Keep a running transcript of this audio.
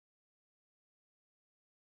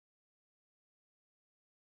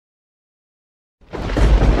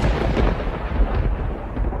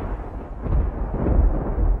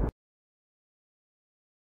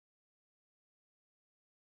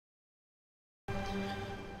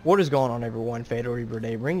What is going on, everyone? Fatal Reaper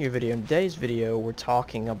Day bringing you a video. In today's video we're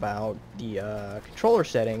talking about the controller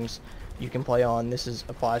settings you can play on. This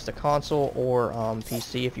applies to console or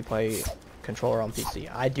PC if you play controller on PC.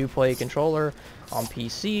 I do play controller on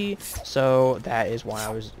PC, so that is why I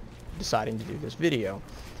was deciding to do this video.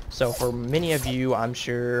 So for many of you, I'm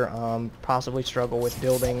sure possibly struggle with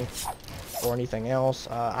building or anything else.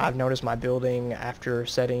 I've noticed my building after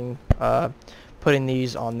putting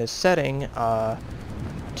these on this setting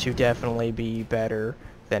to definitely be better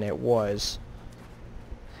than it was,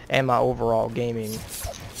 and my overall gaming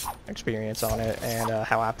experience on it and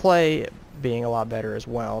how I play being a lot better as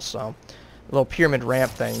well. So a little pyramid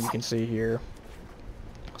ramp thing you can see here.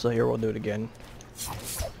 So here we'll do it again.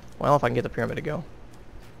 Well, if I can get the pyramid to go.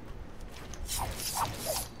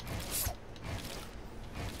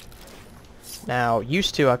 Now,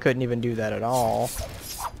 used to I couldn't even do that at all,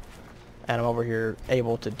 and I'm over here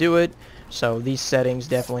able to do it. So these settings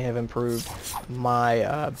definitely have improved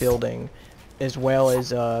my building, as well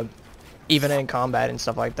as even in combat and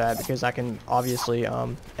stuff like that, because I can obviously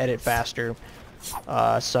edit faster.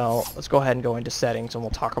 So let's go ahead and go into settings, and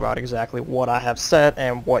we'll talk about exactly what I have set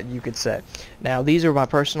and what you could set. Now, these are my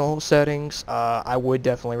personal settings. I would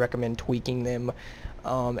definitely recommend tweaking them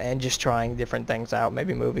and just trying different things out,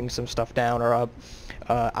 maybe moving some stuff down or up.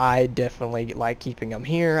 I definitely like keeping them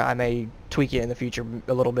here. I may tweak it in the future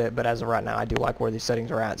a little bit, but as of right now, I do like where these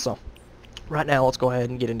settings are at. So right now, let's go ahead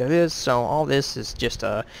and get into this. So all this is just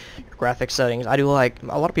graphic settings. I do like,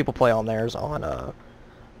 a lot of people play on theirs on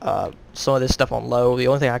some of this stuff on low. The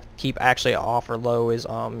only thing I keep actually off or low is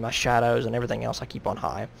my shadows, and everything else I keep on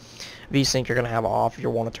high. VSync you're going to have off if you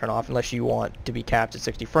want to turn off, unless you want to be capped at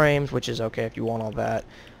 60 frames, which is okay if you want all that.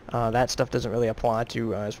 That stuff doesn't really apply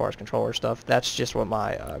to as far as controller stuff. That's just what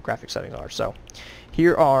my graphic settings are. So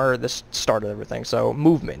here are the start of everything. So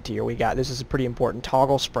movement here we got. This is pretty important.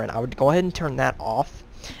 Toggle sprint. I would go ahead and turn that off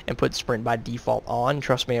and put sprint by default on.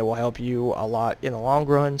 Trust me, it will help you a lot in the long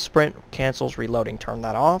run. Sprint cancels reloading. Turn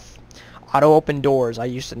that off. Auto open doors. I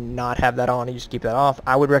used to not have that on. I used to keep that off.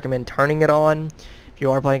 I would recommend turning it on if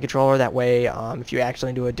you are playing controller. That way, if you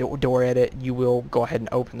actually do a door edit, you will go ahead and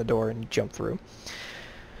open the door and jump through.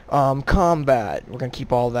 Combat, we're going to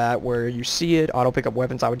keep all that where you see it. Auto pick up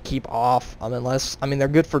weapons I would keep off, unless, I mean, they're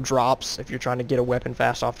good for drops if you're trying to get a weapon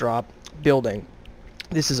fast off drop. Building,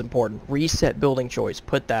 this is important. Reset building choice,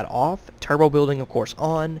 put that off. Turbo building, of course,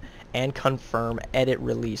 on. And confirm edit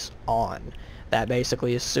release on. That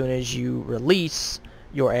basically, as soon as you release,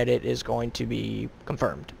 your edit is going to be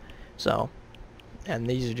confirmed. So, and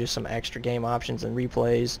these are just some extra game options and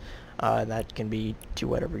replays. That can be to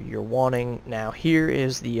whatever you're wanting. Now here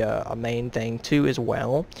is the a main thing too as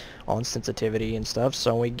well on sensitivity and stuff.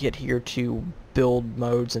 So when we get here to build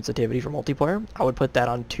mode sensitivity for multiplayer, I would put that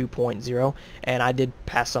on 2.0, and I did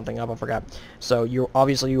pass something up, I forgot. So you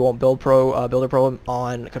obviously you want Builder Pro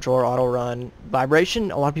on controller auto run. Vibration,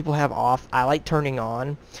 a lot of people have off. I like turning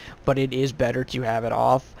on, but it is better to have it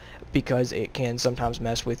off because it can sometimes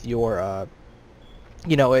mess with your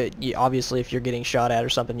you know, obviously if you're getting shot at or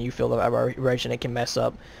something, you feel the vibration, it can mess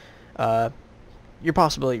up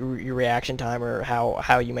your your reaction time, or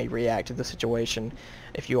how you may react to the situation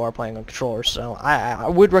if you are playing on controller. So I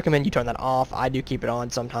would recommend you turn that off. I do keep it on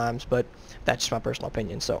sometimes, but that's just my personal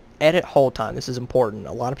opinion. So edit hold time, this is important.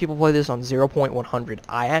 A lot of people play this on 0.100.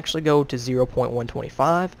 I actually go to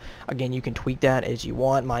 0.125. Again, you can tweak that as you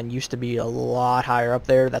want. Mine used to be a lot higher up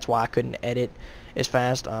there. That's why I couldn't edit as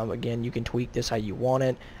fast. Again, you can tweak this how you want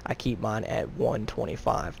it. I keep mine at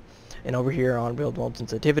 125. And over here on build mode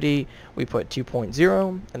sensitivity, we put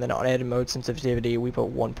 2.0, and then on edit mode sensitivity, we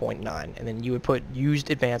put 1.9. And then you would put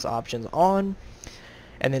used advanced options on,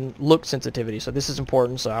 and then look sensitivity. So this is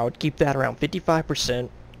important, so I would keep that around 55%,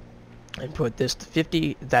 and put this to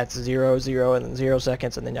 50. That's 0, 0, and then 0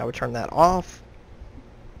 seconds, and then I would turn that off.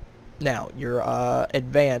 Now, your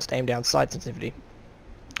advanced aim down sight sensitivity,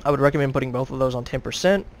 I would recommend putting both of those on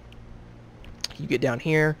 10%. You get down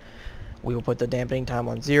here, we will put the dampening time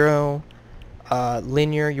on 0.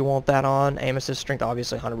 Linear, you want that on. Aim assist strength,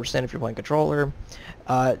 obviously 100% if you're playing controller.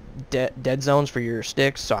 Dead zones for your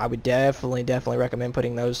sticks, so I would definitely recommend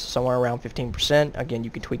putting those somewhere around 15%. Again, you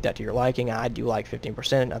can tweak that to your liking. I do like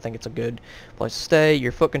 15%. I think it's a good place to stay.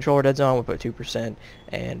 Your foot controller dead zone, we put 2%,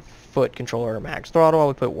 and foot controller max throttle, I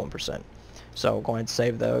would put 1%. So go ahead and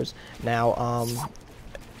save those. Now,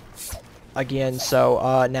 again,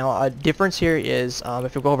 so now a difference here is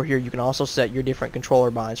if you go over here, you can also set your different controller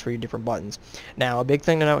binds for your different buttons. Now, a big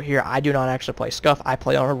thing to note here, I do not actually play Scuff. I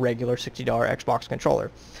play on a regular $60 Xbox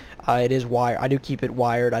controller. It is wire. I do keep it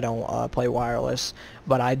wired. I don't play wireless,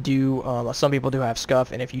 but I do. Some people do have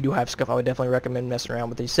scuff, and if you do have scuff, I would definitely recommend messing around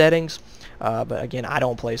with these settings. But again, I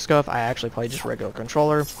don't play scuff. I actually play just regular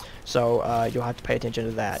controller, so you'll have to pay attention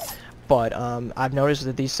to that. But I've noticed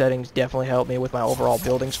that these settings definitely help me with my overall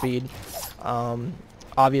building speed.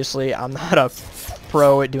 Obviously, I'm not a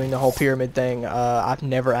pro at doing the whole pyramid thing. I've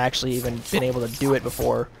never actually even been able to do it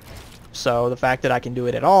before. So the fact that I can do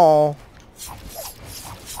it at all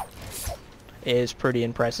is pretty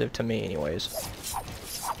impressive to me anyways.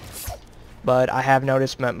 But I have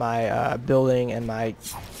noticed that my building and my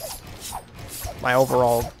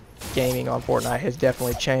overall gaming on Fortnite has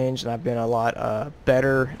definitely changed, and I've been a lot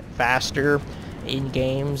better, faster in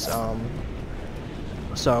games.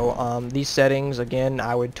 So these settings, again,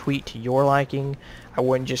 I would tweak to your liking. I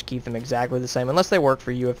wouldn't just keep them exactly the same unless they work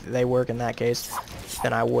for you. If they work in that case,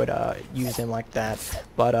 then I would use them like that.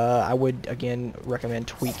 But I would, again, recommend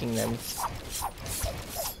tweaking them.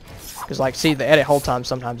 Because, like, see, the edit hold time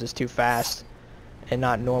sometimes is too fast and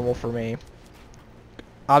not normal for me.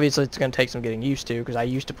 Obviously, it's going to take some getting used to, because I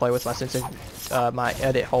used to play with my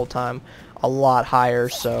edit hold time a lot higher,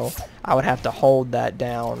 so I would have to hold that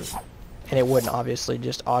down, and it wouldn't obviously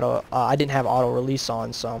just auto. I didn't have auto release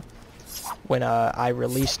on, so when I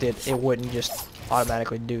released it, it wouldn't just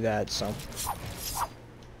automatically do that. So,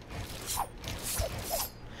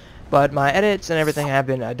 but my edits and everything have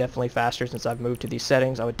been definitely faster since I've moved to these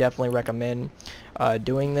settings. I would definitely recommend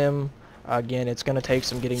doing them. Again, it's going to take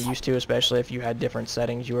some getting used to, especially if you had different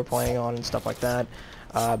settings you were playing on and stuff like that.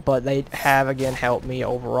 But they have, again, helped me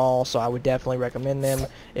overall, so I would definitely recommend them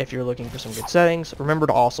if you're looking for some good settings. Remember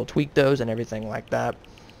to also tweak those and everything like that.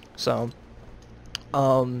 So,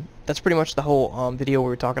 that's pretty much the whole video we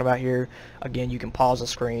were talking about here. Again, you can pause the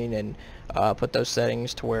screen and put those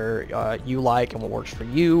settings to where you like and what works for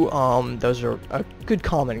you. Those are a good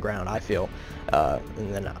common ground, I feel.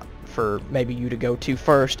 And then for maybe you to go to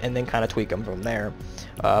first and then kind of tweak them from there.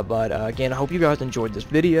 But again, I hope you guys enjoyed this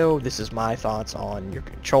video. This is my thoughts on your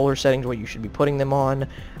controller settings, what you should be putting them on.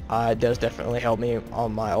 It does definitely help me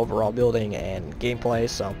on my overall building and gameplay.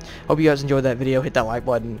 So hope you guys enjoyed that video. Hit that like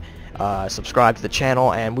button, subscribe to the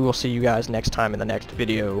channel, and we will see you guys next time in the next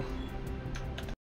video.